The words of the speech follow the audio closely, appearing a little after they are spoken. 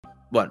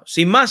Bueno,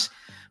 sin más,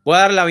 voy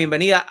a dar la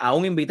bienvenida a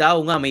un invitado,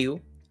 un amigo,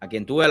 a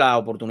quien tuve la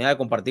oportunidad de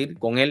compartir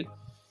con él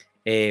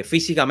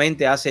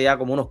físicamente hace ya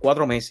como unos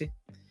 4 meses,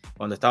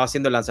 cuando estaba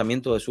haciendo el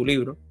lanzamiento de su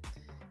libro.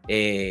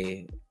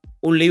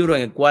 Un libro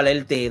en el cual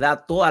él te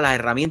da todas las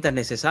herramientas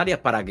necesarias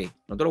para que,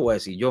 no te lo voy a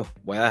decir yo,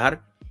 voy a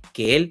dejar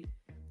que él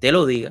te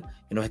lo diga,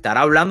 y nos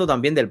estará hablando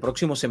también del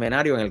próximo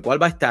seminario en el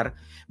cual va a estar,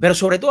 pero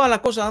sobre todas las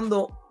cosas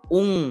dando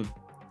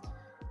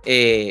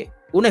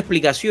una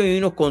explicación y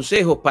unos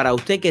consejos para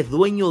usted que es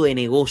dueño de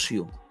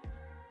negocio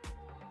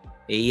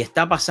y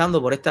está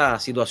pasando por esta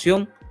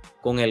situación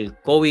con el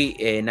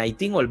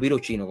COVID-19 o el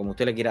virus chino, como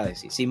usted le quiera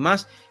decir. Sin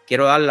más,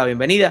 quiero darle la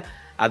bienvenida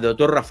al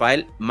doctor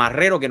Rafael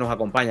Marrero, que nos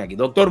acompaña aquí.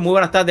 Doctor, muy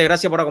buenas tardes,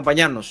 gracias por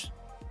acompañarnos.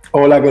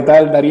 Hola, ¿qué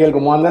tal, Dariel?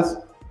 ¿Cómo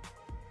andas?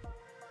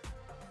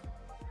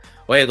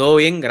 Oye, todo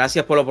bien,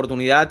 gracias por la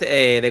oportunidad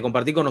de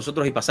compartir con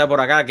nosotros y pasar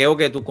por acá. Creo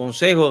que tus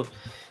consejos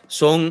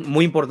son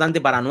muy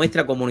importantes para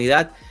nuestra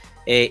comunidad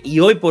y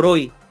hoy por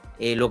hoy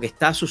lo que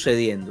está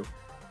sucediendo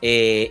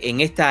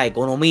en esta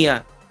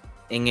economía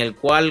en el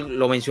cual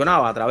lo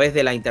mencionaba a través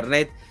de la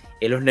internet,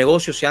 los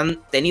negocios se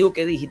han tenido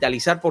que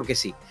digitalizar porque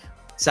sí.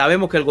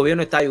 Sabemos que el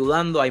gobierno está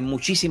ayudando, hay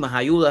muchísimas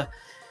ayudas,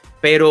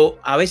 pero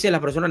a veces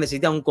las personas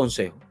necesitan un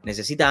consejo,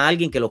 necesitan a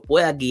alguien que los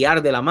pueda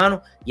guiar de la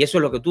mano y eso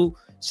es lo que tú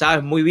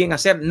sabes muy bien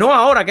hacer, no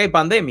ahora que hay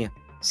pandemia,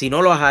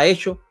 sino lo has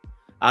hecho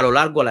a lo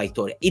largo de la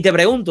historia. Y te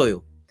pregunto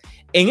yo,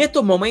 en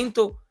estos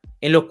momentos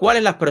en los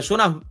cuales las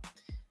personas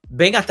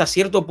ven hasta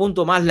cierto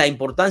punto más la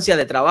importancia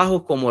de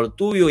trabajos como el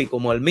tuyo y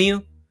como el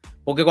mío,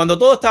 porque cuando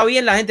todo está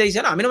bien la gente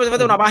dice, no, a mí no me hace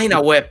falta una página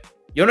web,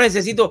 yo no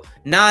necesito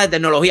nada de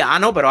tecnología. Ah,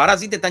 no, pero ahora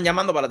sí te están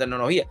llamando para la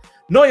tecnología.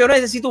 No, yo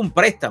necesito un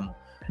préstamo.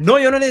 No,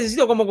 yo no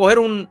necesito como coger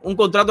un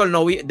contrato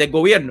del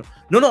gobierno.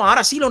 No,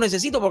 ahora sí lo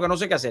necesito porque no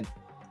sé qué hacer.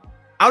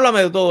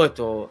 Háblame de todo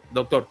esto,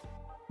 doctor.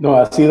 No,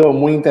 ha sido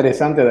muy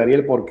interesante,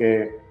 Dariel,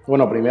 porque,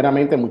 bueno,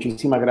 primeramente,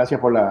 muchísimas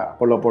gracias por la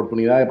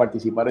oportunidad de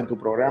participar en tu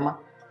programa.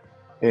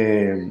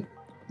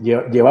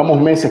 Llevamos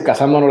meses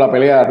cazándonos la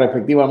pelea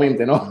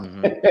respectivamente, ¿no?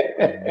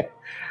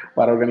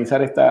 Para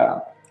organizar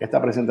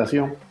esta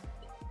presentación.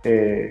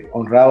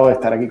 Honrado de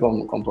estar aquí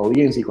con tu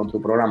audiencia y con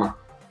tu programa.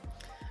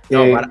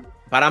 No,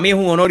 para mí es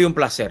un honor y un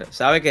placer.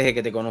 Sabes que desde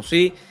que te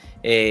conocí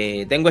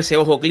tengo ese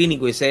ojo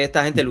clínico y sé de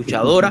esta gente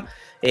luchadora.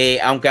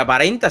 Aunque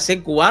aparenta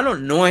ser cubano,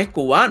 no es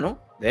cubano,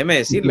 déjeme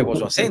decirle por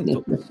su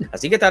acento.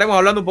 Así que estaremos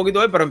hablando un poquito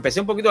de él, pero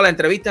empecé un poquito la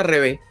entrevista al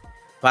revés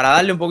para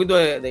darle un poquito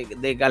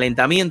de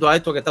calentamiento a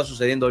esto que está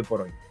sucediendo hoy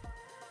por hoy.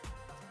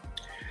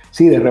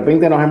 Sí, de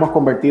repente nos hemos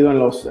convertido en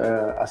los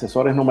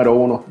asesores número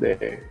 1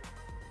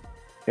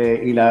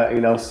 y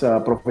los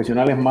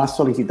profesionales más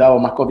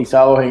solicitados, más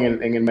cotizados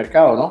en el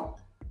mercado, ¿no?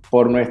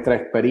 Por nuestra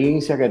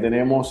experiencia que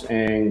tenemos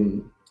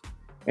en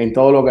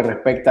todo lo que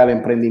respecta al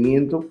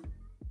emprendimiento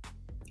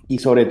y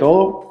sobre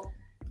todo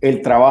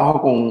el trabajo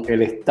con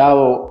el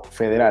Estado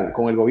federal,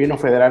 con el gobierno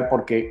federal,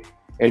 porque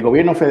el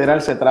gobierno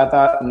federal se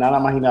trata nada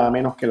más y nada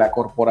menos que la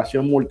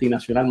corporación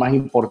multinacional más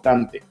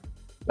importante,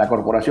 la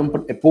corporación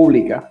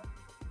pública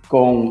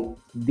con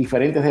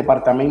diferentes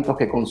departamentos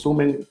que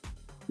consumen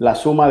la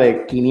suma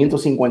de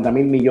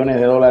 550,000 millones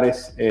de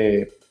dólares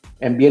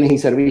en bienes y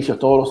servicios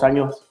todos los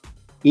años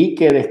y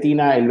que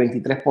destina el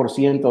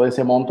 23% de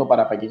ese monto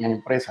para pequeñas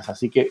empresas.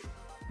 Así que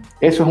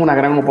eso es una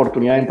gran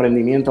oportunidad de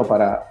emprendimiento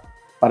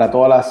para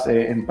todas las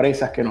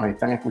empresas que nos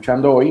están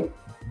escuchando hoy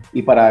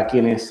y para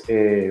quienes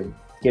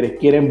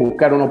quieren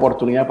buscar una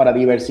oportunidad para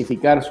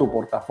diversificar su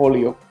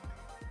portafolio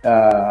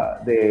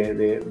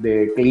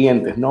de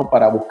clientes, ¿no?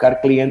 Para buscar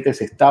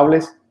clientes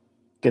estables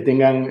que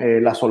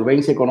tengan la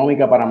solvencia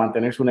económica para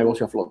mantener su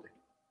negocio a flote.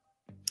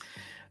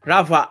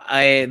 Rafa,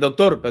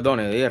 doctor,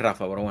 perdone, dije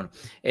Rafa, pero bueno.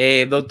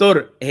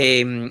 Doctor,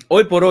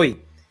 hoy por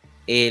hoy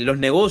los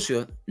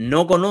negocios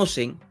no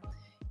conocen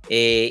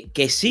que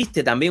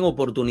existe también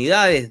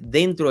oportunidades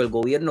dentro del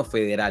gobierno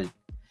federal.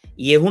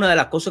 Y es una de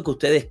las cosas que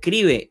usted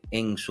describe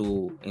en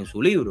su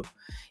libro.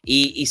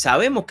 Y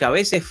sabemos que a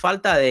veces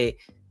falta de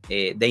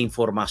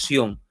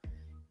información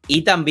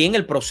y también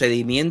el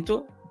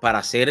procedimiento para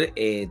hacer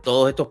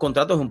todos estos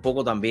contratos es un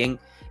poco también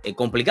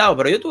complicado.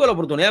 Pero yo tuve la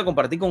oportunidad de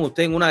compartir con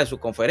usted en una de sus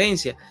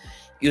conferencias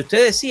y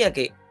usted decía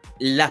que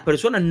las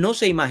personas no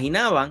se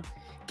imaginaban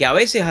que a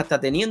veces hasta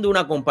teniendo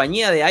una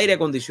compañía de aire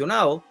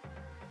acondicionado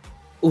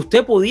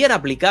usted pudiera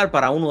aplicar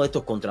para uno de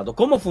estos contratos.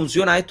 ¿Cómo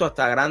funciona esto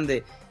hasta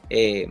grande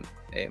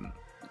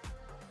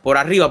por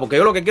arriba? Porque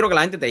yo lo que quiero es que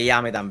la gente te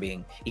llame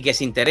también y que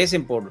se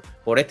interesen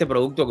por este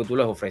producto que tú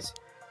les ofreces.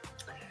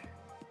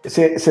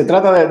 Se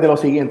trata de lo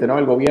siguiente, ¿no?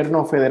 El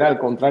gobierno federal,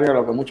 contrario a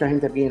lo que mucha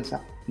gente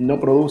piensa, no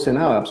produce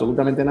nada,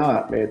 absolutamente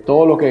nada.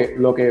 Todo lo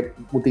que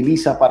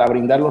utiliza para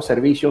brindar los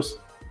servicios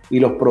y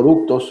los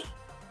productos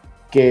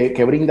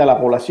que brinda la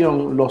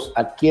población los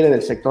adquiere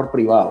del sector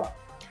privado.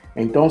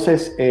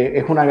 Entonces,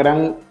 es una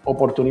gran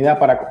oportunidad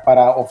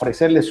para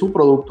ofrecerle su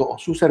producto o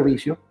su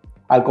servicio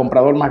al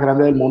comprador más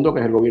grande del mundo,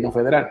 que es el gobierno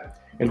federal.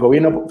 El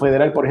gobierno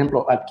federal, por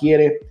ejemplo,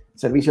 adquiere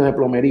servicios de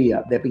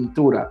plomería, de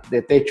pintura,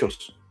 de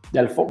techos,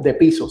 de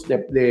pisos,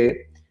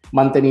 de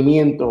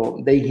mantenimiento,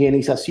 de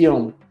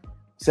higienización,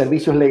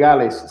 servicios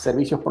legales,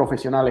 servicios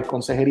profesionales,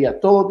 consejería,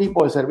 todo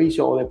tipo de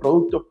servicios o de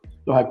productos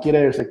los adquiere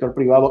del sector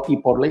privado y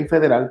por ley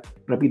federal,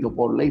 repito,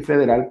 por ley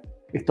federal,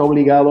 está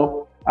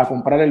obligado a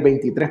comprar el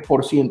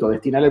 23%,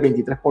 destinar el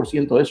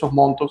 23% de esos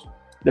montos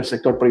del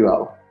sector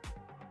privado.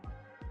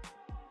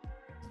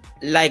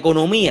 La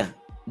economía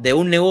de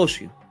un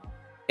negocio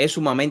es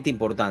sumamente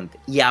importante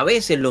y a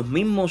veces los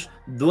mismos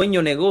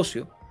dueños de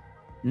negocio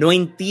no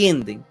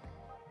entienden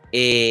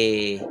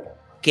que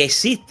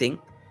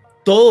existen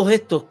todos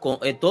estos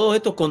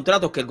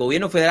contratos que el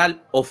gobierno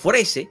federal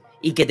ofrece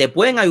y que te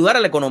pueden ayudar a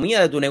la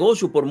economía de tu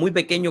negocio por muy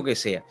pequeño que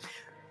sea.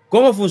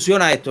 ¿Cómo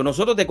funciona esto?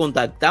 Nosotros te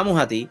contactamos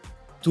a ti,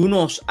 tú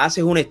nos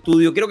haces un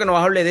estudio. Quiero que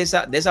nos hables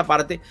de esa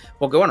parte,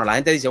 porque bueno, la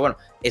gente dice, bueno,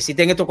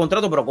 existen estos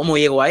contratos, pero ¿cómo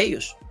llego a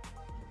ellos?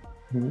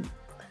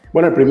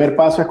 Bueno, el primer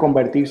paso es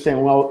convertirse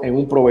en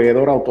un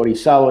proveedor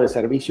autorizado de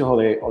servicios o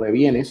de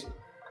bienes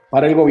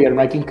para el gobierno.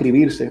 Hay que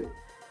inscribirse,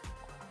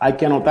 hay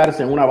que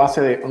anotarse en una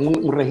base de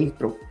un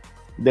registro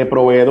de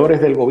proveedores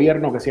del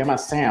gobierno que se llama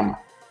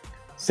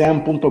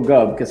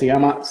SAM.gov, que se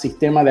llama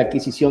Sistema de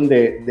Adquisición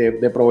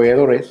de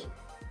Proveedores,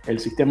 el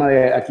Sistema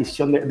de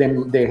Adquisición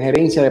de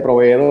Gerencia de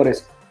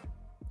Proveedores.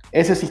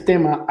 Ese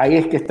sistema, ahí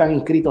es que están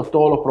inscritos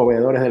todos los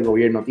proveedores del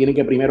gobierno. Tienen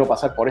que primero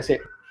pasar por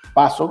ese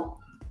paso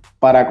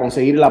para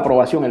conseguir la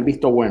aprobación, el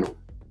visto bueno.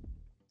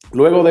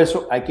 Luego de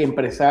eso hay que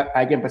empezar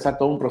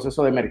todo un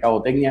proceso de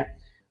mercadotecnia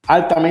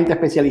altamente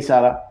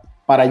especializada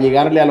para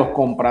llegarle a los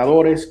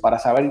compradores, para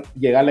saber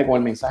llegarle con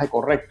el mensaje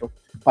correcto,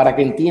 para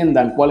que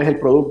entiendan cuál es el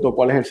producto,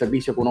 cuál es el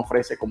servicio que uno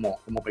ofrece como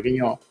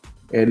pequeño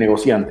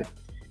negociante.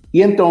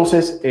 Y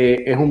entonces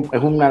es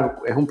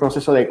un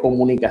proceso de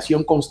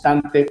comunicación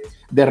constante,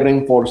 de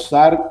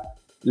reforzar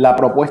la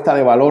propuesta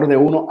de valor de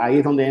uno. Ahí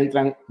es donde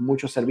entran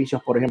muchos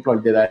servicios, por ejemplo,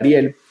 el de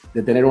Dariel,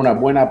 de tener una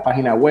buena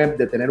página web,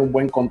 de tener un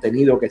buen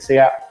contenido que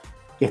esté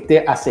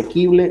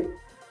asequible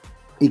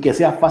y que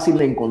sea fácil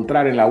de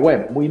encontrar en la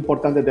web. Muy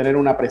importante tener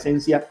una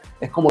presencia,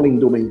 es como la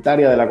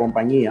indumentaria de la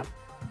compañía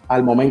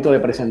al momento de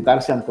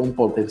presentarse ante un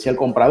potencial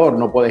comprador.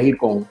 No puedes ir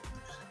con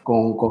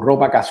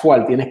ropa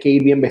casual, tienes que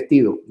ir bien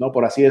vestido, ¿no?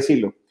 Por así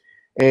decirlo.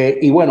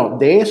 Y bueno,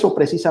 de eso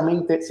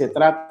precisamente se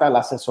trata la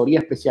asesoría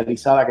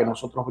especializada que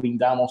nosotros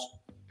brindamos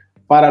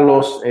para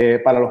los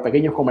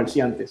pequeños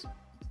comerciantes.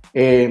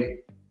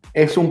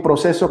 Es un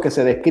proceso que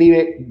se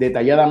describe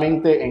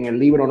detalladamente en el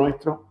libro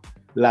nuestro,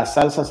 La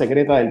salsa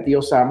secreta del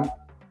tío Sam,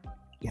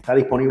 que está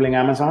disponible en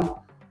Amazon.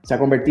 Se ha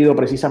convertido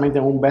precisamente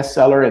en un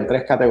bestseller en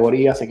 3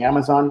 categorías en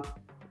Amazon,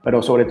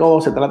 pero sobre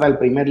todo se trata del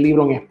primer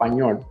libro en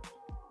español.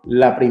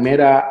 La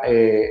primera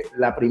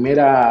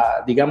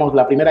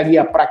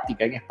guía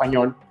práctica en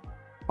español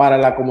para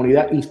la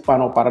comunidad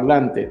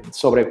hispanoparlante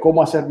sobre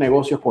cómo hacer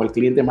negocios con el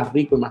cliente más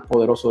rico y más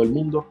poderoso del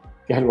mundo,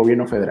 que es el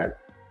gobierno federal.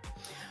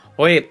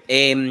 Oye,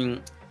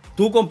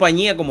 tu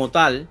compañía como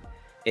tal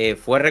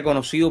fue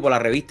reconocido por la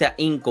revista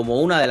Inc. como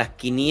una de las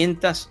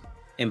 500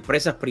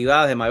 empresas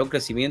privadas de mayor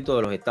crecimiento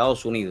de los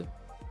Estados Unidos.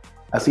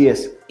 Así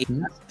es. Y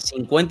las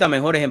 50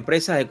 mejores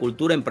empresas de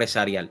cultura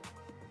empresarial.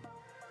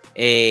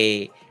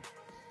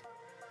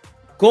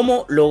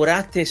 ¿Cómo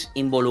lograste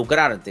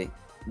involucrarte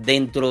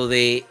dentro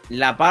de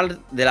la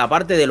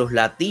parte de los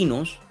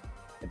latinos?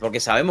 Porque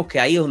sabemos que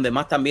ahí es donde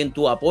más también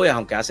tú apoyas,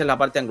 aunque haces la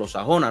parte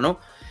anglosajona, ¿no?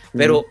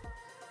 Pero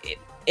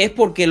es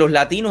porque los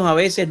latinos a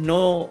veces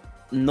no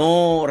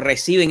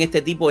reciben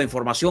este tipo de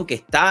información que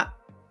está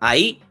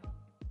ahí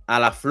a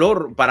la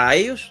flor para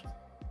ellos.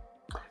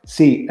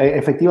 Sí,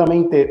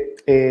 efectivamente,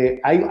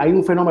 hay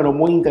un fenómeno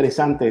muy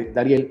interesante,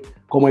 Dariel.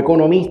 Como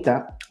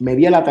economista, me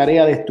di a la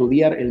tarea de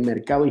estudiar el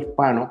mercado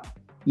hispano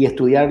y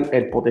estudiar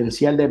el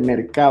potencial del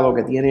mercado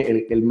que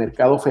tiene el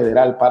mercado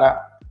federal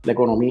para la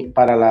economía,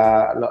 para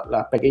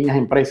las pequeñas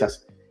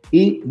empresas.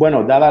 Y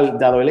bueno,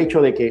 dado el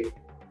hecho de que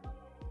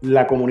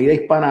la comunidad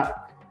hispana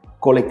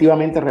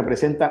colectivamente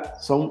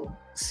son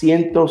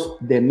cientos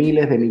de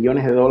miles de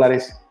millones de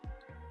dólares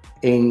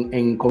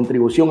en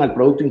contribución al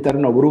Producto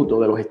Interno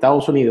Bruto de los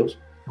Estados Unidos,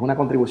 es una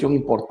contribución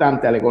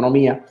importante a la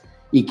economía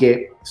y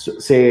que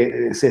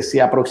se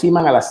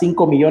aproximan a las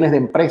 5 millones de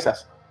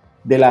empresas.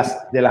 De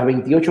las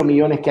 28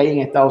 millones que hay en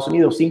Estados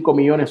Unidos, 5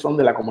 millones son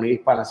de la comunidad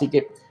hispana. Así que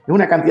es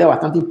una cantidad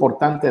bastante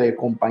importante de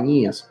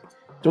compañías.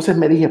 Entonces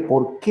me dije,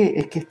 ¿por qué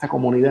es que esta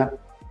comunidad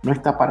no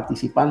está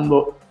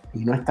participando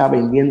y no está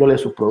vendiéndole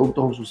sus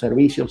productos o sus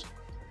servicios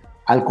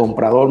al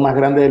comprador más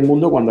grande del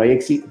mundo cuando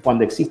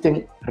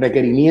existen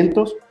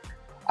requerimientos,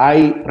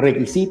 hay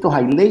requisitos,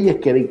 hay leyes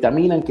que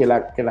dictaminan que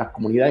las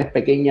comunidades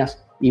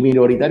pequeñas y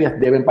minoritarias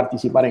deben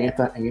participar en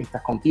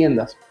estas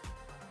contiendas?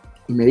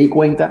 Y me di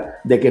cuenta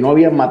de que no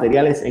había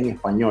materiales en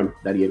español,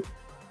 Dariel.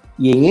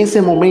 Y en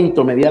ese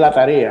momento me di a la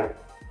tarea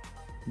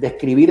de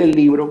escribir el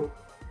libro.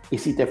 Y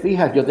si te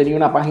fijas, yo tenía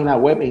una página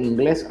web en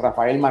inglés,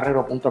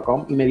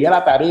 rafaelmarrero.com, y me di a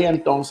la tarea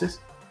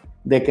entonces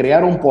de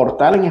crear un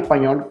portal en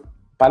español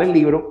para el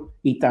libro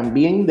y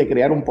también de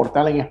crear un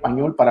portal en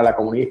español para la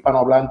comunidad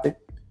hispanoparlante,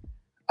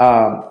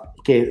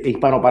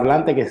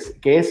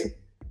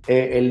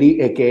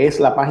 que es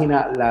la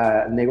página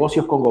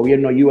negocios con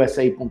gobierno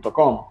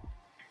USA.com.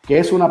 que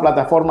es una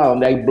plataforma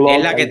donde hay blogs.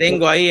 Es la que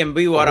tengo ahí en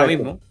vivo ahora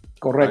mismo.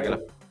 Correcto,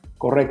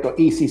 correcto.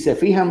 Y si se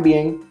fijan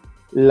bien,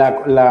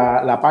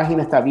 la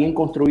página está bien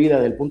construida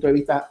desde el punto de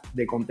vista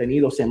de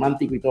contenido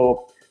semántico y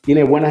todo.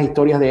 Tiene buenas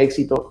historias de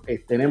éxito.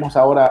 Tenemos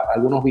ahora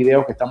algunos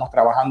videos que estamos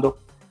trabajando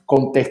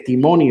con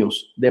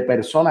testimonios de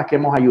personas que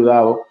hemos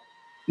ayudado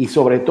y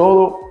sobre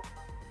todo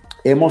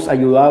hemos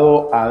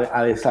ayudado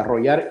a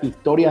desarrollar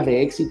historias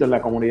de éxito en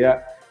la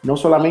comunidad. No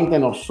solamente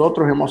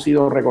nosotros hemos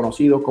sido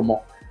reconocidos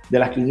como de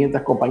las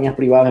 500 compañías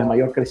privadas de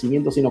mayor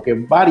crecimiento, sino que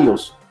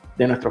varios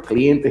de nuestros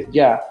clientes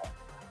ya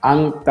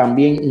han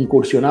también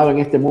incursionado en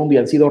este mundo y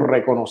han sido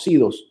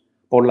reconocidos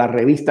por la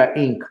revista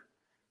Inc.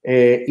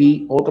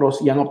 Y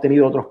otros, y han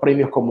obtenido otros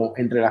premios como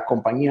entre las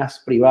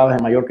compañías privadas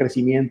de mayor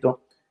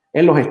crecimiento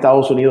en los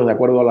Estados Unidos, de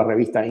acuerdo a la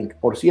revista Inc.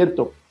 Por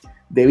cierto,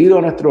 debido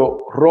a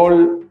nuestro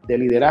rol de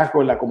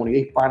liderazgo en la comunidad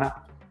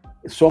hispana,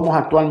 somos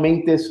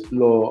actualmente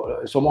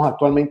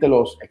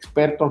los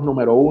expertos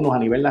número 1 a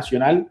nivel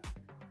nacional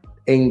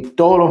en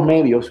todos los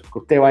medios que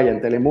usted vaya,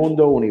 en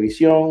Telemundo,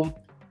 Univisión,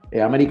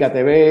 América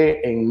TV,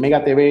 en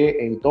Mega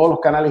TV, en todos los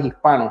canales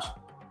hispanos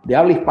de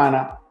habla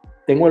hispana.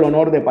 Tengo el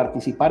honor de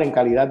participar en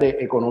calidad de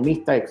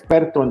economista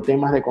experto en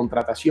temas de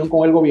contratación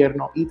con el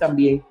gobierno y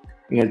también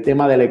en el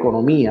tema de la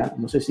economía.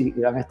 No sé si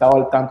han estado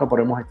al tanto,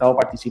 pero hemos estado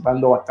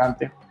participando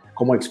bastante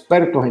como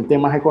expertos en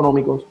temas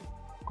económicos,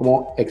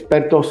 como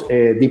expertos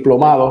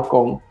diplomados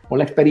con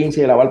la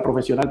experiencia y el aval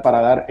profesional para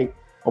dar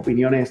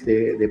opiniones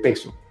de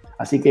peso.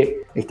 Así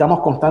que estamos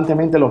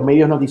constantemente los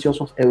medios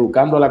noticiosos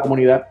educando a la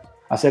comunidad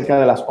acerca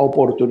de las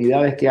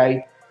oportunidades que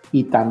hay.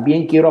 Y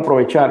también quiero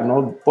aprovechar,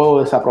 no puedo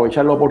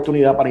desaprovechar la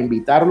oportunidad para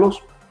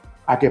invitarlos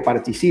a que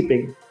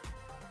participen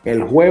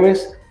el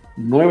jueves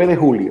 9 de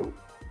julio,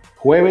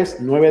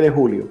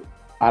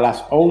 a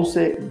las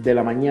 11 de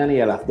la mañana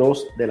y a las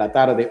 2 de la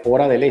tarde,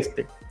 hora del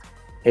este,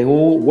 en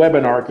un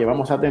webinar que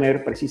vamos a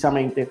tener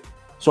precisamente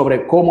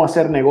sobre cómo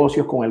hacer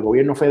negocios con el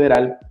gobierno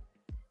federal,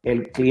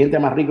 el cliente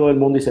más rico del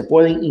mundo, y se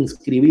pueden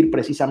inscribir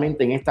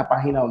precisamente en esta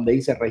página donde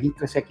dice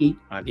regístrese aquí.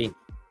 Aquí.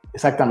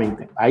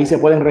 Exactamente. Ahí se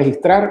pueden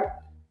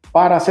registrar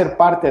para ser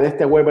parte de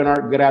este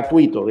webinar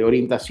gratuito de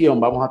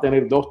orientación. Vamos a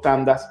tener 2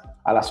 tandas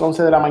a las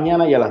 11 de la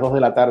mañana y a las 2 de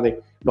la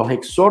tarde. Los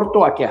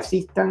exhorto a que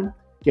asistan,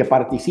 que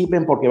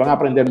participen, porque van a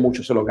aprender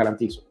mucho, se los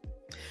garantizo.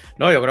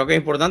 No, yo creo que es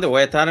importante.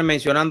 Voy a estar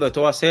mencionando,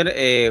 esto va a ser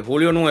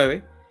julio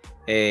 9,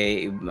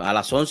 a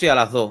las 11 y a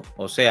las 2.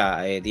 O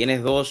sea,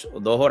 tienes dos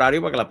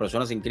horarios para que las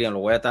personas se inscriban. Lo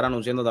voy a estar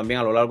anunciando también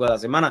a lo largo de la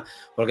semana,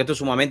 porque esto es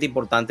sumamente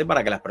importante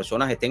para que las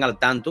personas estén al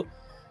tanto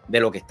de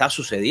lo que está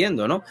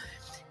sucediendo, ¿no?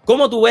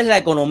 ¿Cómo tú ves la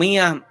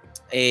economía?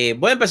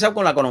 Voy a empezar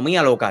con la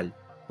economía local,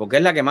 porque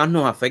es la que más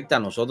nos afecta a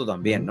nosotros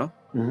también, ¿no?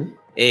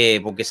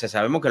 Porque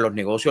sabemos que los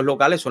negocios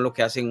locales son los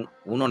que hacen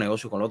uno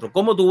negocio con el otro.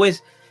 ¿Cómo tú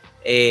ves,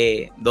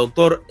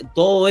 doctor,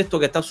 todo esto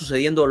que está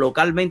sucediendo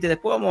localmente?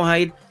 Después vamos a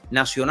ir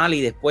nacional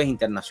y después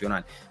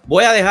internacional.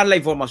 Voy a dejar la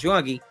información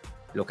aquí.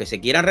 Los que se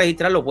quieran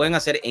registrar lo pueden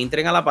hacer.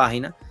 Entren a la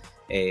página.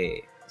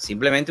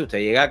 Simplemente usted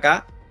llega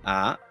acá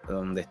a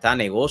donde está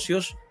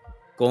negocios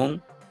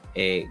con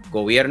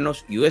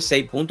gobiernos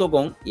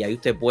USA.com y ahí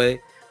usted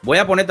puede. Voy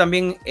a poner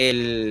también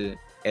el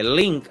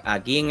link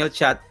aquí en el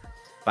chat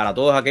para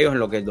todos aquellos en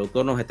lo que el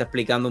doctor nos está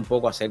explicando un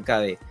poco acerca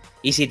de.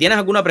 Y si tienes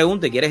alguna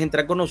pregunta y quieres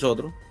entrar con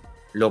nosotros,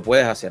 lo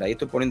puedes hacer. Ahí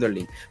estoy poniendo el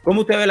link.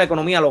 ¿Cómo usted ve la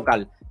economía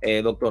local,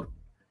 doctor?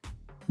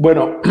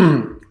 Bueno,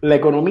 la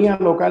economía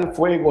local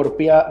fue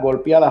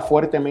golpeada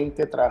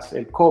fuertemente tras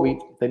el COVID.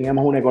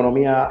 Teníamos una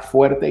economía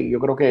fuerte y yo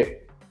creo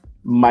que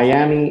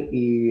Miami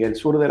y el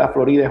sur de la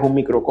Florida es un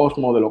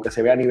microcosmo de lo que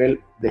se ve a nivel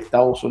de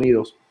Estados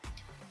Unidos.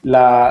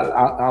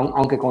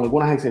 Aunque con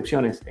algunas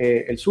excepciones,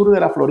 el sur de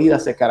la Florida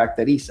se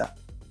caracteriza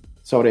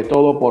sobre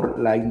todo por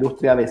la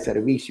industria de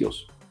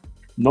servicios,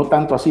 no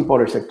tanto así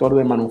por el sector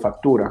de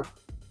manufactura,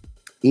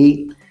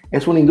 y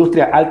es una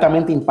industria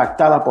altamente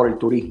impactada por el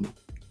turismo.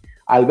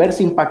 Al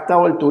verse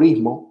impactado el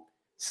turismo,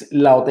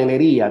 la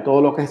hotelería,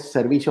 todo lo que es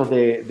servicios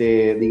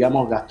de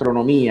digamos,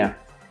 gastronomía,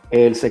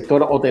 el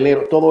sector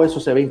hotelero, todo eso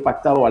se ve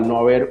impactado al no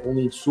haber un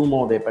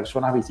insumo de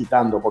personas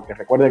visitando, porque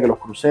recuerde que los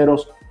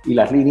cruceros y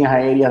las líneas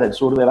aéreas del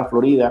sur de la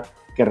Florida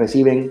que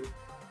reciben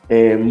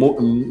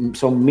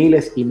son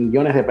miles y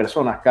millones de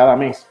personas cada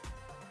mes.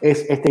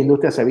 Esta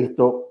industria se ha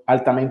visto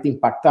altamente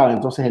impactada.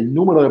 Entonces el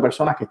número de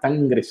personas que están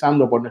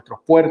ingresando por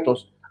nuestros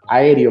puertos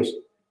aéreos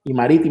y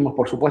marítimos,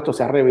 por supuesto,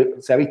 se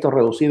ha visto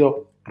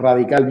reducido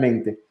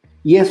radicalmente.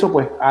 Y eso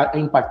pues ha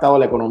impactado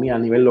la economía a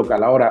nivel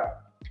local. Ahora,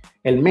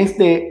 el mes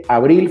de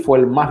abril fue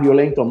el más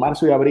violento,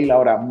 marzo y abril.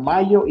 Ahora,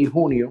 mayo y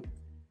junio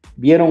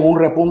vieron un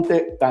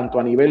repunte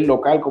tanto a nivel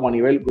local como a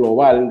nivel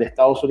global de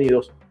Estados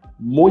Unidos,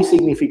 muy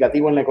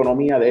significativo en la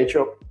economía. De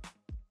hecho,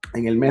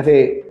 en el mes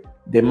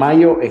de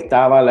mayo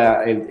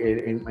estaba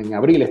en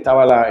abril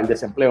estaba el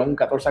desempleo en un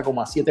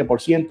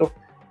 14,7%.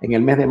 En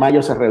el mes de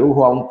mayo se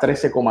redujo a un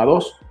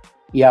 13,2%.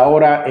 Y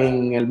ahora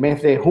en el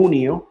mes de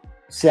junio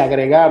se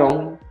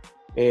agregaron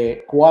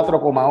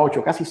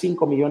 4,8, casi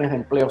 5 millones de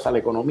empleos a la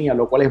economía,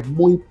 lo cual es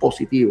muy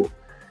positivo.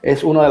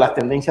 es una de las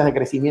tendencias de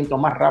crecimiento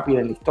más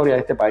rápidas en la historia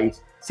de este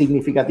país,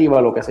 significativa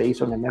de lo que se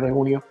hizo en el mes de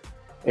junio.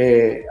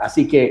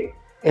 Así que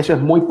eso es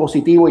muy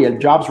positivo y el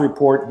Jobs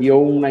Report dio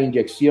una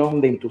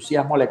inyección de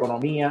entusiasmo a la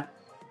economía.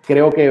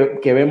 Creo que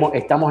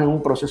estamos en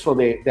un proceso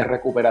de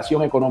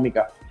recuperación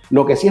económica.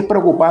 Lo que sí es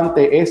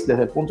preocupante es,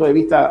 desde el punto de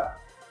vista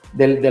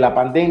de la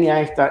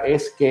pandemia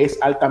es que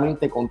es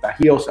altamente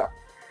contagiosa.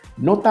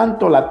 No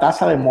tanto la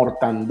tasa de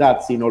mortandad,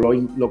 sino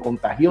lo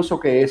contagioso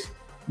que es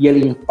y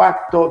el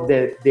impacto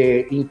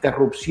de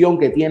interrupción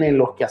que tienen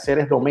los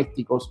quehaceres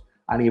domésticos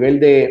a nivel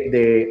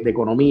de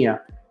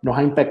economía nos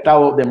ha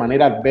impactado de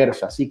manera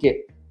adversa. Así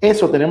que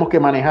eso tenemos que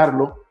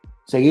manejarlo,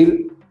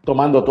 seguir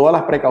tomando todas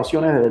las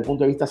precauciones desde el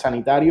punto de vista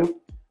sanitario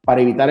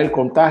para evitar el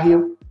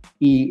contagio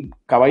y,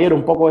 caballero,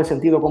 un poco de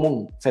sentido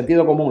común,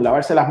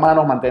 lavarse las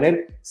manos,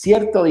 mantener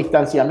cierto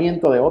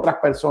distanciamiento de otras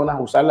personas,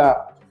 usar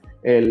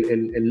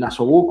el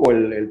nasobuco,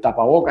 el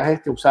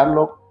tapabocas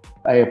usarlo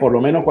por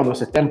lo menos cuando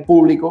se está en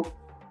público,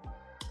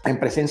 en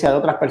presencia de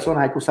otras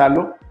personas hay que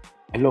usarlo.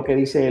 Es lo que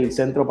dice el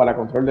Centro para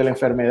Control de la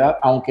Enfermedad,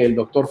 aunque el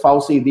doctor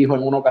Fauci dijo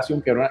en una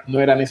ocasión que no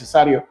era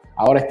necesario.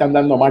 Ahora están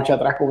dando marcha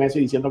atrás con eso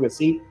y diciendo que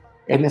sí,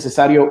 es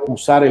necesario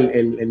usar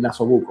el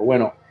nasobuco.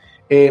 Bueno,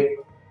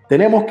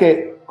 tenemos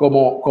que,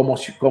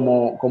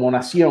 como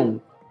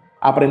nación,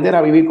 aprender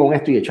a vivir con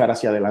esto y echar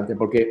hacia adelante,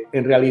 porque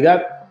en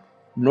realidad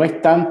no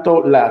es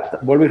tanto,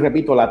 vuelvo y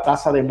repito, la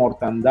tasa de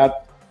mortandad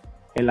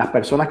en las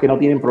personas que no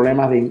tienen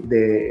problemas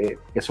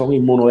que son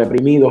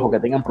inmunodeprimidos o que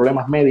tengan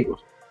problemas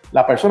médicos.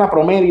 La persona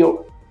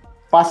promedio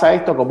pasa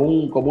esto como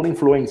una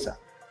influenza.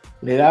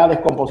 Le da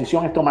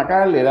descomposición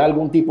estomacal, le da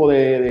algún tipo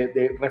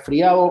de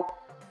resfriado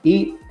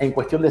y en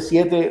cuestión de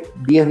 7,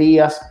 10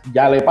 días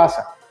ya le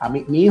pasa. A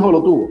mi hijo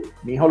lo tuvo.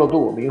 Mi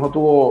hijo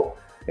tuvo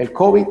el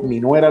COVID, mi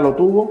nuera lo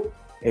tuvo.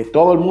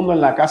 Todo el mundo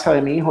en la casa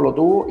de mi hijo lo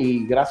tuvo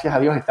y gracias a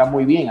Dios está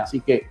muy bien.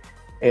 Así que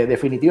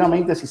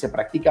definitivamente si se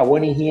practica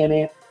buena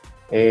higiene,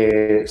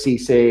 si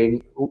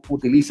se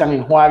utilizan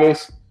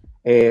enjuagues,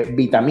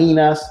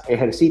 vitaminas,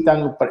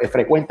 ejercitan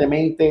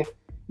frecuentemente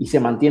y se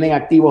mantienen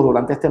activos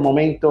durante este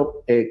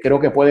momento, creo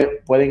que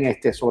pueden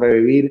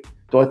sobrevivir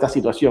toda esta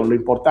situación. Lo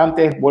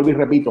importante es, vuelvo y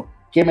repito,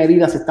 qué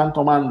medidas se están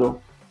tomando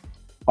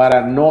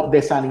para no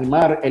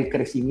desanimar el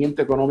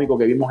crecimiento económico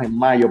que vimos en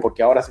mayo,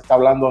 porque ahora se está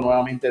hablando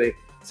nuevamente de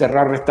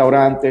cerrar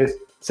restaurantes,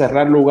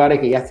 cerrar lugares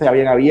que ya se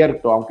habían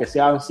abierto, aunque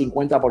sean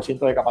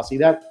 50% de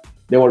capacidad,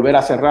 de volver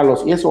a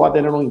cerrarlos, y eso va a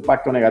tener un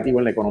impacto negativo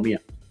en la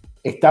economía.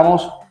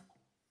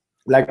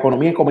 La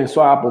economía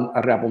comenzó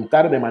a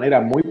reapuntar de manera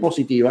muy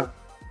positiva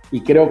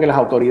y creo que las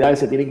autoridades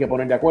se tienen que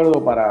poner de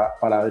acuerdo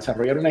para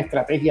desarrollar una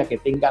estrategia que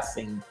tenga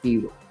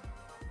sentido,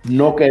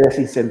 no que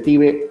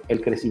desincentive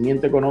el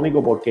crecimiento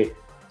económico, porque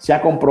se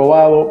ha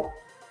comprobado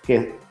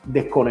que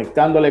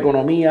desconectando la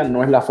economía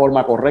no es la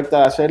forma correcta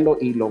de hacerlo,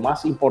 y lo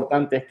más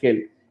importante es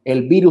que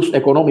el virus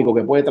económico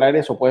que puede traer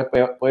eso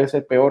puede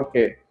ser peor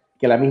que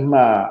la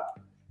misma,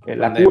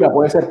 la cura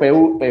puede ser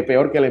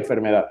peor que la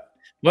enfermedad.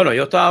 Bueno,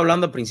 yo estaba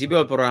hablando al principio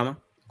del programa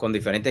con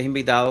diferentes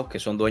invitados que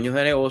son dueños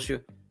de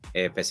negocios,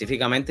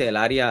 específicamente del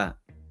área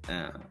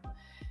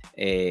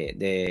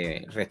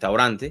de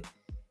restaurantes,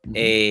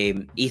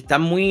 y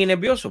están muy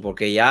nerviosos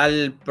porque ya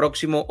el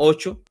próximo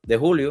 8 de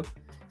julio,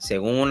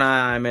 según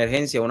una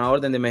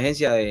orden de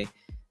emergencia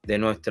de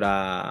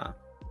nuestra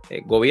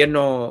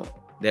gobierno,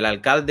 del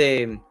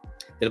alcalde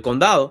del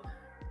condado,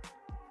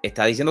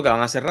 está diciendo que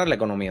van a cerrar la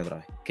economía otra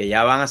vez, que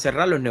ya van a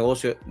cerrar los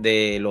negocios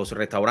de los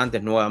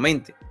restaurantes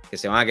nuevamente, que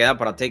se van a quedar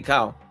para take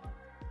out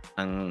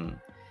and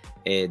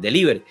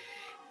delivery,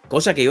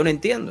 cosa que yo no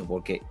entiendo,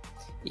 porque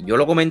yo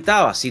lo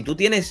comentaba, si tú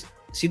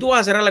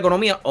vas a cerrar la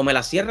economía, o me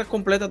la cierras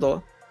completa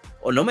toda,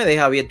 o no me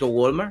dejas abierto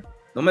Walmart,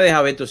 no me dejas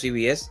abierto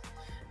CVS,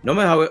 no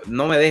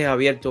me dejas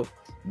abierto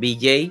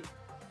BJ,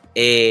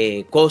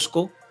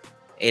 Costco.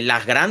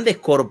 Las grandes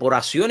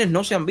corporaciones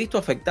no se han visto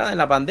afectadas en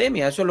la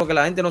pandemia, eso es lo que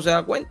la gente no se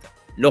da cuenta.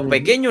 Los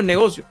pequeños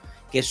negocios,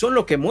 que son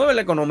los que mueven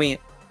la economía,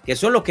 que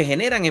son los que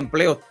generan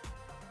empleos,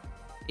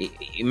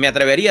 y me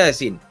atrevería a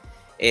decir,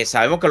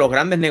 sabemos que los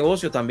grandes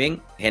negocios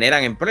también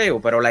generan empleo,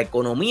 pero la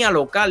economía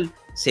local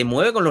se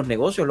mueve con los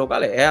negocios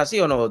locales. ¿Es así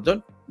o no,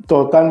 doctor?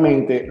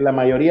 Totalmente. La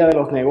mayoría de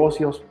los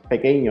negocios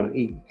pequeños,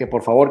 y que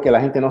por favor que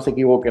la gente no se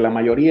equivoque, la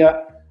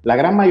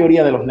gran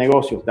mayoría de los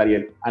negocios,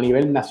 Dariel, a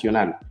nivel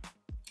nacional,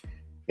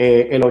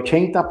 el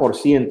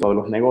 80% de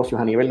los negocios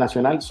a nivel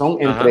nacional son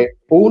entre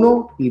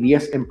 1 y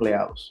 10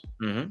 empleados.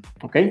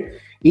 ¿Okay?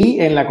 Y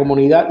en la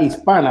comunidad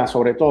hispana,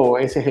 sobre todo,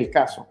 ese es el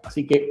caso.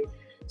 Así que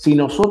si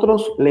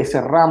nosotros le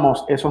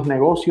cerramos esos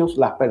negocios,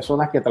 las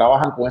personas que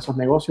trabajan con esos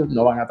negocios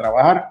no van a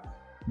trabajar,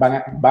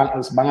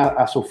 van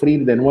a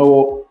sufrir de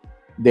nuevo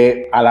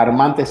de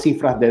alarmantes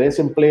cifras de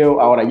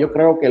desempleo. Ahora, yo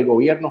creo que el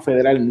gobierno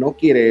federal no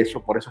quiere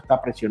eso, por eso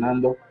está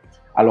presionando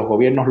a los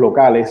gobiernos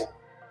locales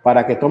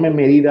para que tomen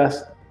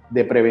medidas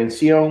de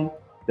prevención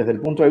desde el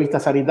punto de vista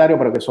sanitario,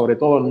 pero que sobre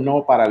todo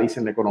no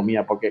paralicen la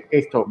economía, porque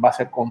esto va a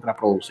ser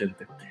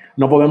contraproducente.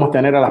 No podemos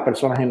tener a las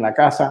personas en la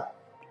casa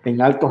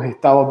en altos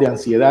estados de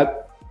ansiedad,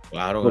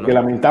 porque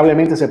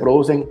lamentablemente se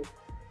producen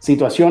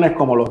situaciones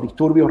como los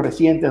disturbios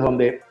recientes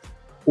donde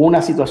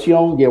una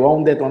situación llevó a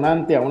un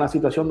detonante, a una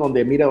situación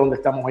donde mira dónde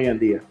estamos hoy en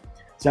día.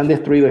 Se han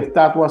destruido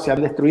estatuas, se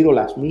han destruido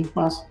los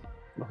mismos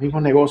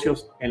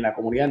negocios en la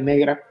comunidad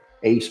negra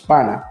e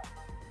hispana.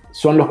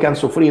 Son los que han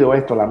sufrido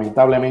esto,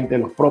 lamentablemente,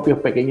 los propios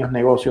pequeños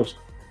negocios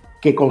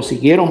que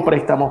consiguieron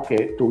préstamos,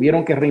 que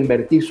tuvieron que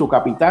reinvertir su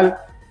capital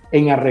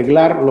en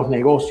arreglar los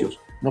negocios.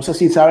 No sé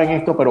si saben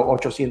esto, pero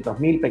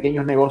 800,000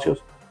 pequeños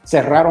negocios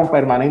cerraron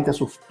permanente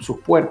sus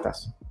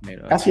puertas.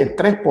 Casi el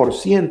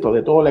 3%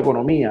 de toda la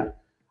economía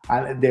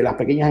de las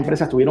pequeñas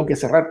empresas tuvieron que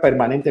cerrar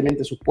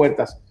permanentemente sus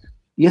puertas.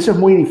 Y eso es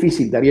muy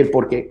difícil, Dariel,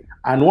 porque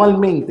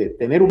anualmente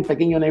tener un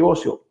pequeño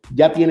negocio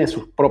ya tiene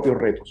sus propios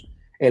retos.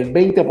 El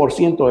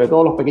 20% de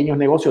todos los pequeños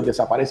negocios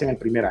desaparecen el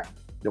primer año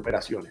de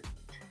operaciones.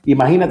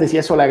 Imagínate si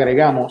a eso le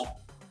agregamos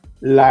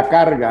la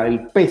carga,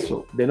 el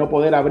peso de no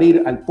poder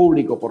abrir al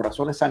público por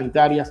razones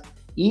sanitarias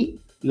y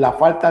la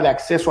falta de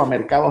acceso a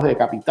mercados de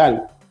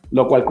capital,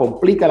 lo cual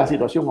complica la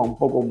situación un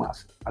poco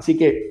más. Así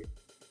que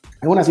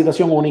es una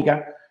situación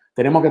única.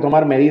 Tenemos que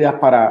tomar medidas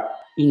para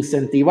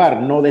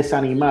incentivar, no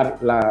desanimar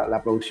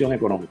la producción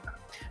económica.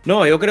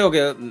 No, yo creo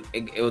que,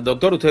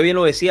 doctor, usted bien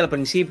lo decía al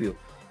principio,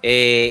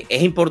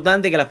 es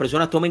importante que las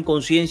personas tomen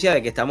conciencia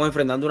de que estamos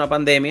enfrentando una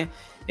pandemia,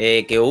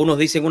 que unos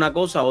dicen una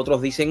cosa,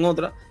 otros dicen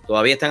otra,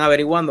 todavía están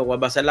averiguando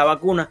cuál va a ser la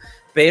vacuna,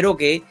 pero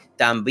que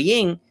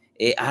también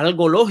es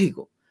algo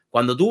lógico.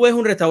 Cuando tú ves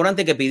un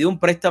restaurante que pidió un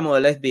préstamo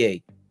del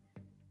SBA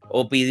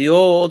o pidió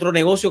otro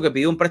negocio que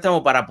pidió un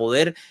préstamo para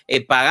poder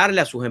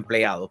pagarle a sus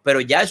empleados, pero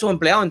ya esos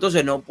empleados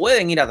entonces no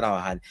pueden ir a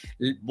trabajar.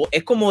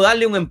 Es como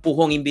darle un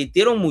empujón.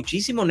 Invirtieron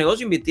muchísimos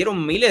negocios,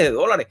 invirtieron miles de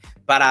dólares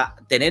para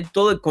tener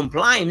todo el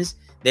compliance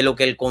de lo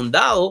que el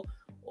condado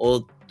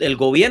o el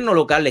gobierno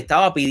local le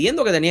estaba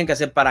pidiendo que tenían que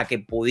hacer para que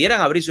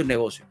pudieran abrir sus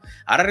negocios.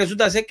 Ahora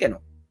resulta ser que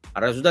no.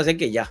 Ahora resulta ser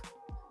que ya.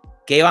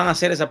 ¿Qué van a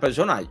hacer esas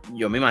personas?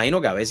 Yo me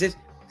imagino que a veces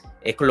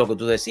es lo que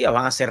tú decías,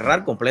 van a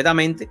cerrar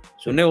completamente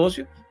sus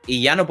negocios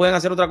y ya no pueden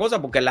hacer otra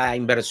cosa porque la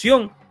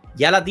inversión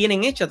ya la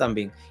tienen hecha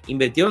también.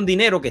 Invirtieron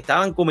dinero que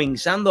estaban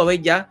comenzando a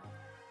ver ya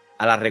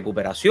a la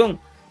recuperación.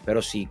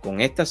 Pero si con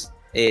estas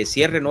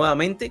cierre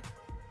nuevamente,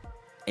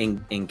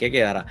 ¿en qué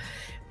quedará?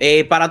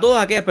 Para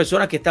todas aquellas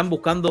personas que están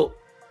buscando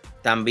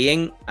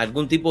también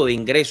algún tipo de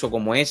ingreso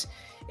como es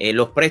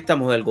los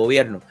préstamos del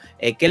gobierno,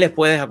 ¿qué les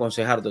puedes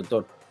aconsejar,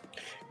 doctor?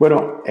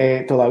 Bueno,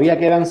 todavía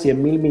quedan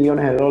 100,000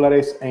 millones de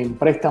dólares en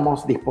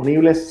préstamos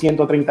disponibles,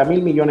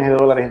 130,000 millones de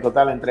dólares en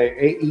total entre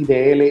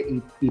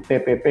EIDL y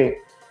PPP.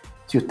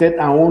 Si usted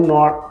aún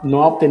no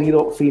ha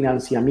obtenido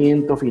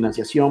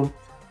financiación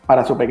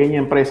para su pequeña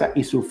empresa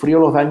y sufrió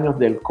los daños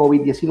del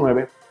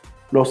COVID-19,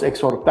 los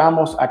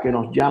exhortamos a que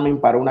nos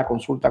llamen para una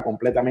consulta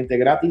completamente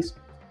gratis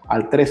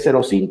al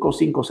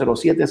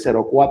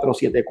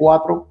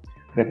 305-507-0474.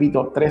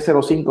 Repito,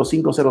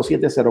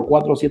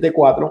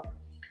 305-507-0474.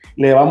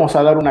 Le vamos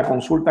a dar una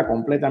consulta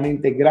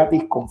completamente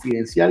gratis,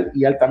 confidencial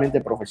y altamente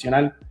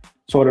profesional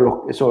sobre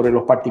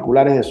los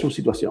particulares de su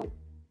situación.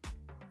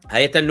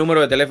 Ahí está el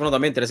número de teléfono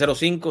también,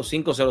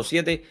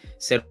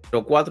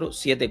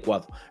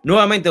 305-507-0474.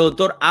 Nuevamente,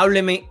 doctor,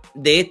 hábleme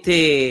de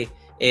este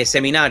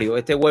seminario,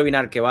 este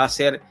webinar que va a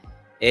ser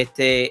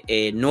este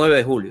 9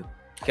 de julio.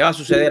 ¿Qué va a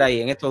suceder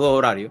ahí en estos dos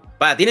horarios?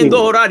 Tienen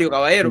dos horarios,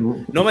 caballero.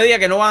 No me diga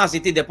que no van a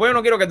asistir. Después yo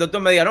no quiero que el doctor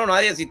me diga, no,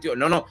 nadie asistió.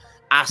 No,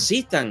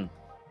 asistan.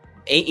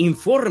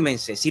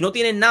 Infórmense. Si no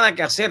tienen nada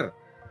que hacer,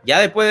 ya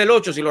después del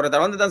 8, si los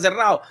restaurantes están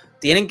cerrados,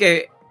 tienen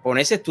que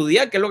ponerse a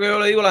estudiar, que es lo que yo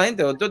le digo a la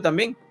gente, doctor,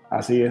 también.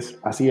 Así es.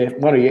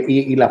 Bueno,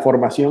 y la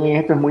formación en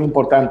esto es muy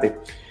importante.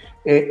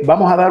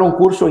 Vamos a dar un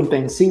curso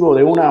intensivo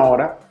de 1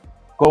 hora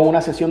con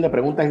una sesión de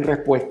preguntas y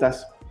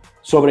respuestas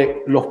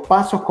sobre los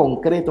pasos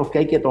concretos que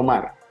hay que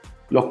tomar.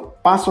 Los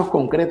pasos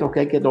concretos que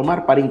hay que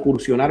tomar para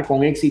incursionar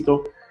con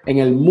éxito en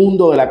el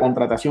mundo de la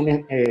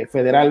contratación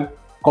federal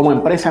como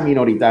empresa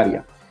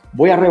minoritaria.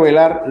 Voy a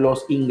revelar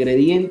los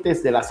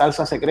ingredientes de la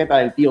salsa secreta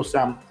del tío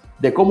Sam,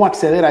 de cómo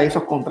acceder a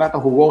esos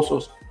contratos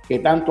jugosos que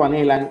tanto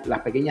anhelan las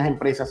pequeñas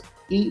empresas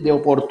y de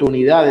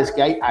oportunidades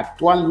que hay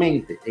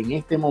actualmente en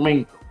este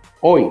momento,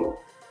 hoy,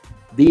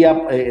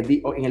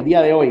 en el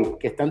día de hoy,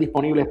 que están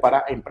disponibles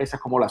para empresas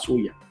como la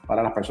suya,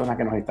 para las personas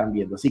que nos están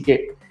viendo. Así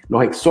que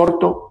los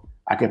exhorto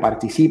a que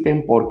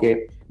participen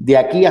porque de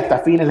aquí hasta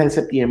fines de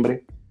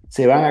septiembre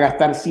se van a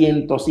gastar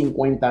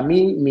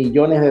 150,000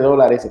 millones de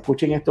dólares.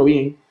 Escuchen esto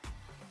bien.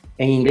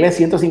 En inglés,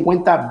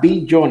 150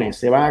 billones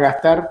se van a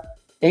gastar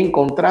en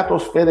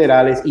contratos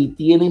federales y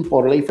tienen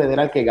por ley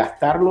federal que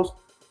gastarlos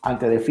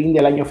antes de fin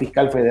del año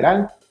fiscal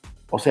federal.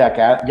 O sea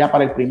que ya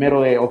para el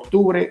 1 de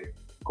octubre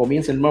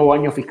comienza el nuevo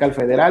año fiscal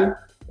federal.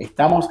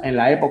 Estamos en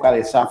la época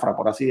de zafra,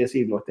 por así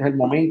decirlo. Este es el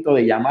momento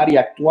de llamar y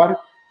actuar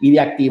y de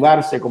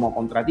activarse como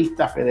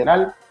contratista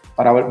federal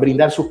para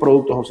brindar sus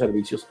productos o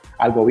servicios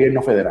al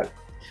gobierno federal.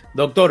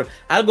 Doctor,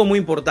 algo muy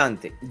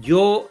importante.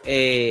 Yo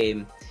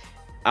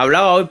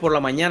hablaba hoy por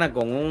la mañana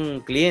con un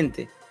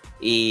cliente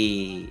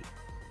y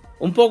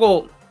un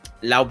poco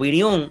la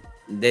opinión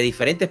de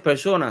diferentes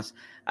personas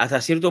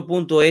hasta cierto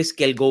punto es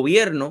que el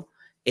gobierno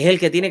es el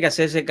que tiene que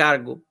hacerse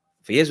cargo,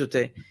 fíjese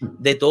usted,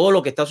 de todo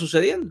lo que está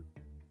sucediendo.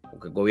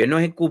 porque el gobierno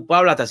es el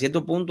culpable hasta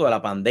cierto punto de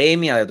la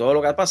pandemia, de todo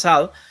lo que ha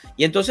pasado,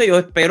 y entonces yo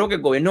espero que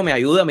el gobierno me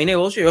ayude a mi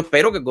negocio, yo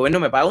espero que el gobierno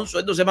me pague un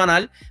sueldo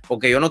semanal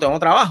porque yo no tengo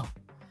trabajo.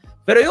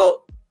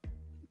 Pero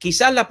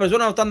quizás las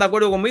personas no están de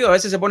acuerdo conmigo, a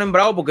veces se ponen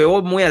bravos porque yo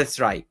voy muy al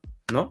strike,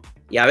 ¿no?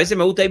 Y a veces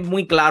me gusta ir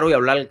muy claro y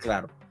hablar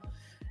claro.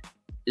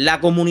 La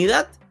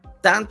comunidad,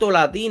 tanto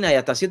latina y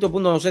hasta cierto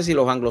punto, no sé si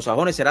los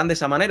anglosajones serán de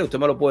esa manera, usted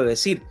me lo puede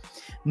decir,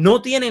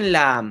 no tienen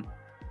la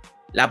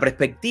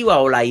perspectiva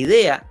o la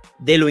idea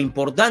de lo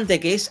importante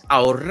que es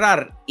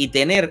ahorrar y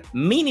tener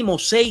mínimo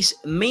 6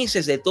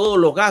 meses de todos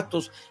los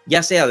gastos,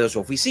 ya sea de su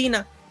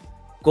oficina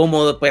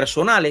como de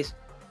personales,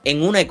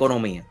 en una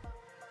economía.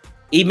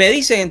 Y me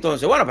dicen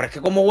entonces, bueno, pero es que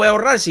 ¿cómo voy a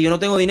ahorrar si yo no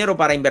tengo dinero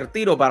para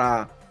invertir o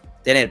para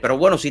tener? Pero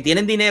bueno, si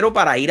tienen dinero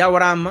para ir a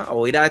Brahma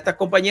o ir a estas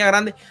compañías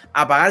grandes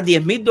a pagar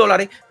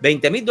 $10,000,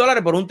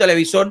 $20,000 por un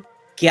televisor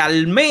que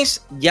al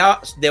mes ya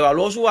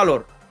devaluó su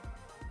valor.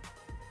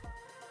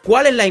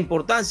 ¿Cuál es la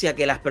importancia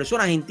que las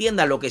personas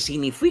entiendan lo que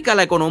significa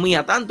la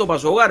economía tanto para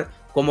su hogar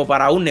como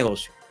para un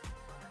negocio?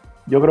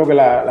 Yo creo que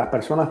las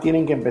personas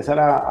tienen que empezar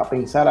a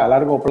pensar a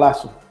largo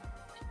plazo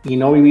y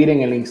no vivir en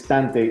el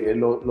instante.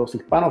 Los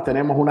hispanos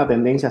tenemos una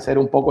tendencia a ser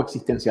un poco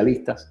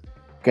existencialistas.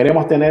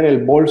 Queremos tener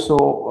el bolso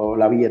o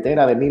la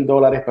billetera de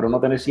 $1,000, pero no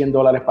tener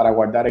 $100 para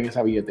guardar en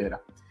esa billetera.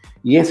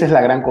 Y esa es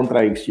la gran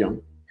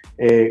contradicción.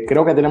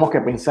 Creo que tenemos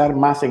que pensar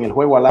más en el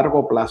juego a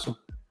largo plazo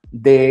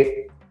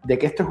de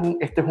que esto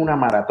es una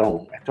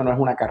maratón, esto no es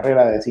una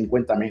carrera de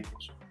 50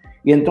 metros.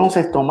 Y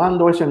entonces,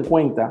 tomando eso en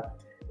cuenta,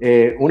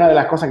 una de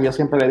las cosas que yo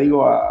siempre le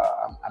digo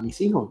a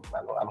mis hijos,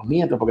 a los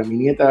nietos, porque mi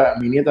nieta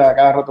a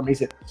cada rato me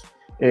dice,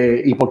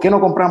 ¿y por qué no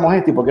compramos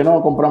esto? ¿Y por qué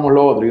no compramos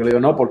lo otro? Y yo le digo,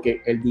 no,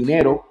 porque el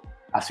dinero,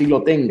 así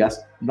lo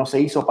tengas, no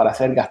se hizo para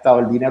ser gastado.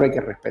 El dinero hay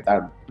que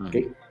respetarlo,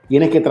 ¿okay?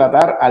 Tienes que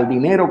tratar al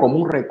dinero como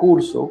un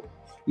recurso,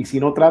 y si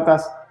no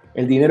tratas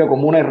el dinero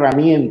como una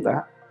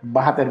herramienta,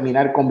 vas a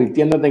terminar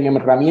convirtiéndote en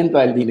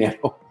herramienta del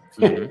dinero.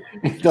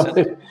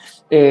 Entonces,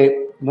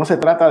 no se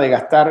trata de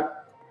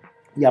gastar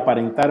y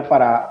aparentar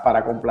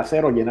para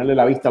complacer o llenarle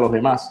la vista a los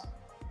demás.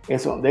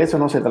 De eso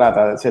no se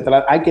trata.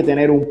 Hay que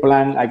tener un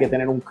plan, hay que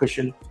tener un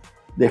cushion.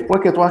 Después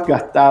que tú has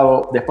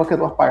gastado, después que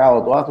tú has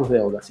pagado todas tus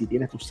deudas, si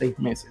tienes tus 6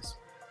 meses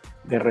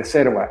de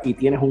reserva y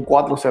tienes un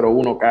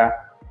 401k,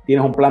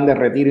 tienes un plan de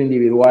retiro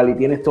individual y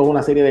tienes toda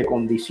una serie de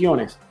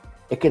condiciones,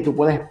 es que tú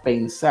puedes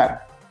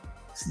pensar,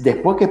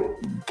 después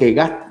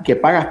que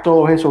pagas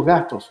todos esos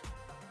gastos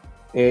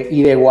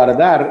y de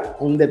guardar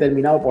un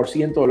determinado por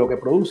ciento de lo que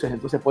produces,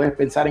 entonces puedes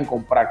pensar en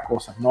comprar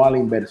cosas, no a la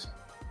inversa.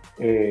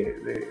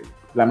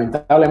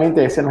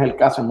 Lamentablemente ese no es el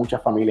caso en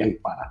muchas familias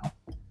hispanas, ¿no?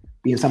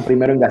 Piensan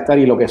primero en gastar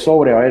y lo que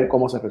sobre a ver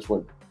cómo se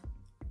resuelve.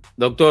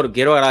 Doctor,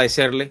 quiero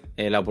agradecerle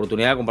la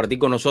oportunidad de compartir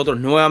con nosotros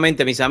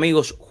nuevamente, mis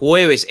amigos.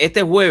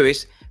 Este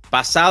jueves,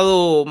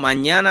 pasado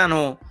mañana,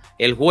 no,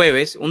 el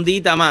jueves, un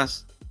día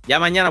más, ya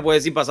mañana puede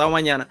decir pasado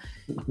mañana,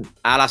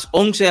 a las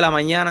 11 de la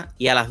mañana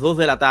y a las 2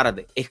 de la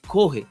tarde.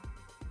 Escoge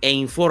e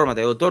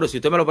infórmate, doctor. Si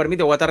usted me lo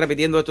permite, voy a estar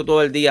repitiendo esto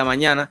todo el día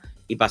mañana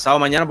y pasado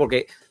mañana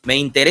porque me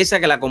interesa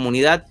que la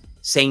comunidad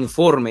se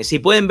informe. Si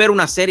pueden ver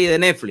una serie de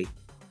Netflix,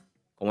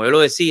 como yo lo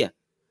decía,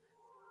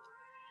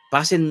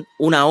 pasen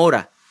 1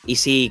 hora. Y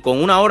si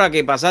con 1 hora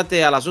que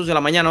pasaste a las 11 de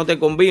la mañana no te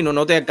convino,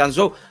 no te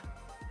alcanzó,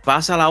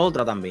 pasa a la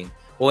otra también.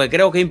 Porque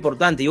creo que es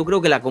importante. Yo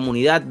creo que la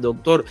comunidad,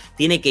 doctor,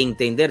 tiene que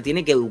entender,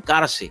 tiene que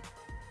educarse.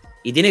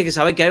 Y tiene que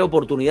saber que hay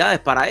oportunidades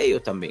para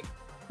ellos también.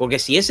 Porque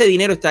si ese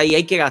dinero está ahí,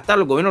 hay que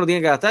gastarlo. El gobierno lo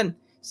tiene que gastar.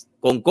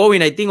 Con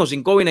COVID-19 o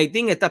sin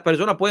COVID-19, estas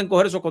personas pueden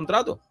coger esos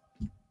contratos.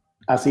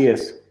 Así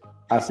es,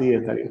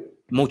 Darío.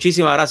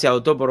 Muchísimas gracias,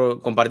 doctor,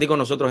 por compartir con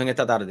nosotros en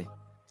esta tarde.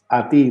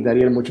 A ti,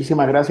 Dariel,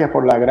 muchísimas gracias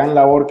por la gran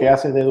labor que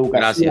haces de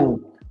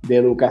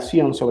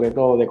educación, sobre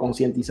todo, de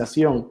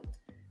concientización,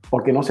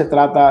 porque no se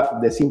trata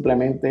de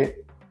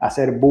simplemente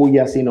hacer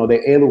bulla, sino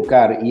de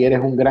educar, y eres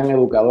un gran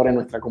educador en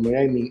nuestra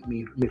comunidad y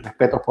mis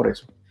respetos por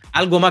eso.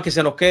 ¿Algo más que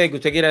se nos quede que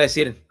usted quiera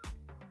decir?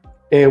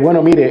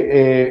 Bueno,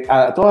 mire,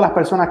 a todas las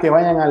personas que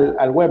vayan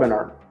al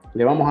webinar,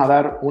 le vamos a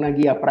dar una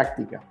guía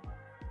práctica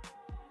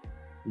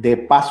de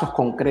pasos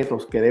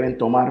concretos que deben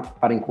tomar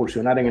para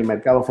incursionar en el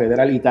mercado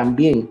federal, y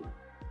también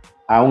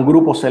a un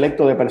grupo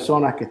selecto de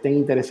personas que estén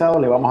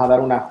interesados le vamos a dar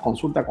una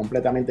consulta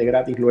completamente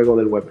gratis luego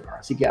del webinar.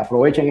 Así que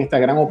aprovechen esta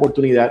gran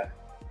oportunidad.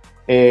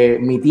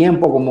 Mi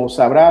tiempo, como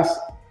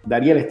sabrás,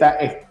 Dariel, está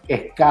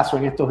escaso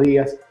en estos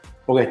días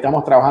porque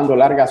estamos trabajando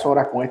largas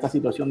horas con esta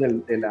situación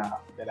de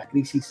la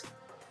crisis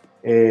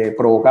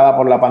provocada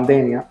por la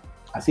pandemia.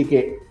 Así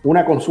que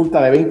una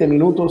consulta de 20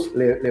 minutos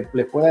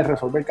les puede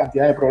resolver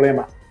cantidad de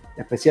problemas,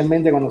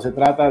 especialmente cuando se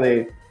trata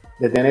de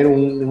tener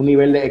un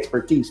nivel de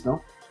expertise,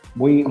 ¿no?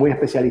 Muy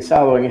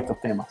especializado en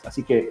estos temas.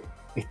 Así que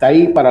está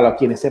ahí para los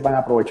quienes sepan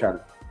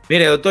aprovecharlo.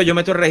 Mire, doctor, yo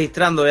me estoy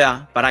registrando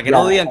ya, para que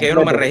no digan que yo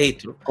no me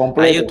registro.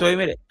 Ahí yo estoy,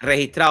 mire,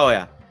 registrado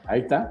ya.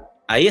 Ahí está.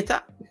 Ahí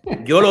está.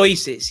 Yo lo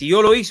hice. Si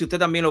yo lo hice, usted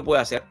también lo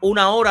puede hacer.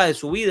 1 hora de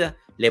su vida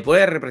le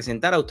puede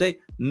representar a usted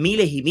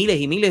miles y miles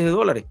y miles de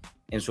dólares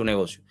en su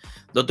negocio.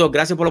 Doctor,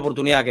 gracias por la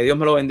oportunidad. Que Dios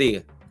me lo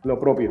bendiga. Lo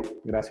propio,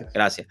 gracias.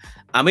 Gracias.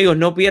 Amigos,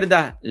 no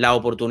pierdas la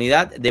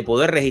oportunidad de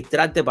poder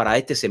registrarte para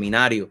este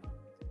seminario.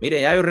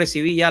 Mire, ya yo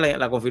recibí ya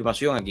la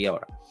confirmación aquí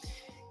ahora.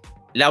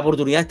 La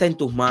oportunidad está en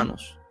tus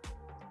manos.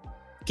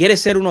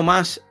 ¿Quieres ser uno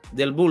más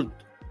del bulto?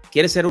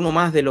 ¿Quieres ser uno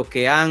más de los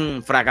que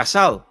han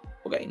fracasado?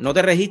 Okay, no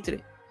te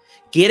registres.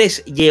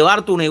 ¿Quieres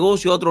llevar tu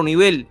negocio a otro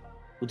nivel?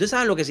 Ustedes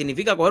saben lo que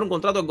significa coger un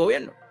contrato del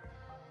gobierno.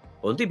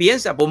 Ponte y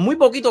piensa, por muy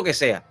poquito que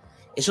sea,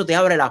 eso te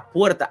abre las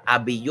puertas a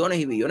billones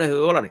y billones de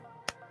dólares.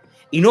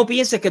 Y no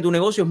pienses que tu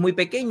negocio es muy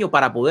pequeño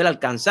para poder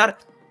alcanzar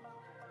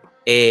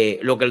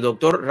lo que el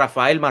doctor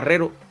Rafael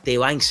Marrero te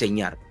va a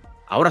enseñar.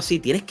 Ahora sí,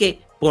 tienes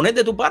que poner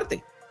de tu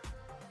parte.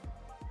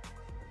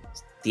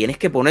 Tienes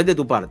que poner de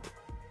tu parte.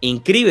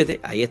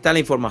 Inscríbete, ahí está la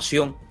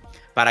información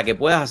para que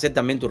puedas hacer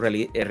también tu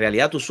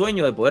realidad tu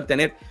sueño de poder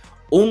tener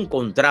un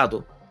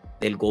contrato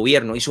del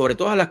gobierno. Y sobre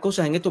todas las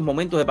cosas en estos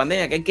momentos de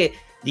pandemia que hay que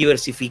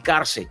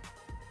diversificarse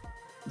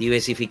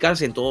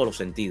en todos los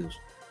sentidos.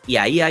 Y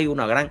ahí hay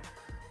una gran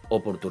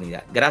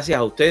oportunidad. Gracias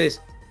a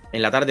ustedes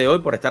en la tarde de hoy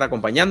por estar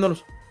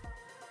acompañándonos.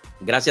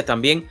 Gracias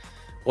también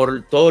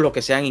por todos los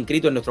que se han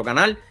inscrito en nuestro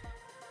canal.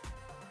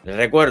 Les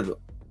recuerdo,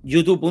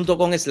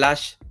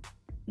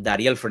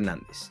 youtube.com/Dariel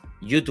Fernández.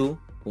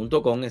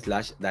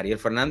 youtube.com/Dariel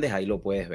Fernández, ahí lo puedes ver.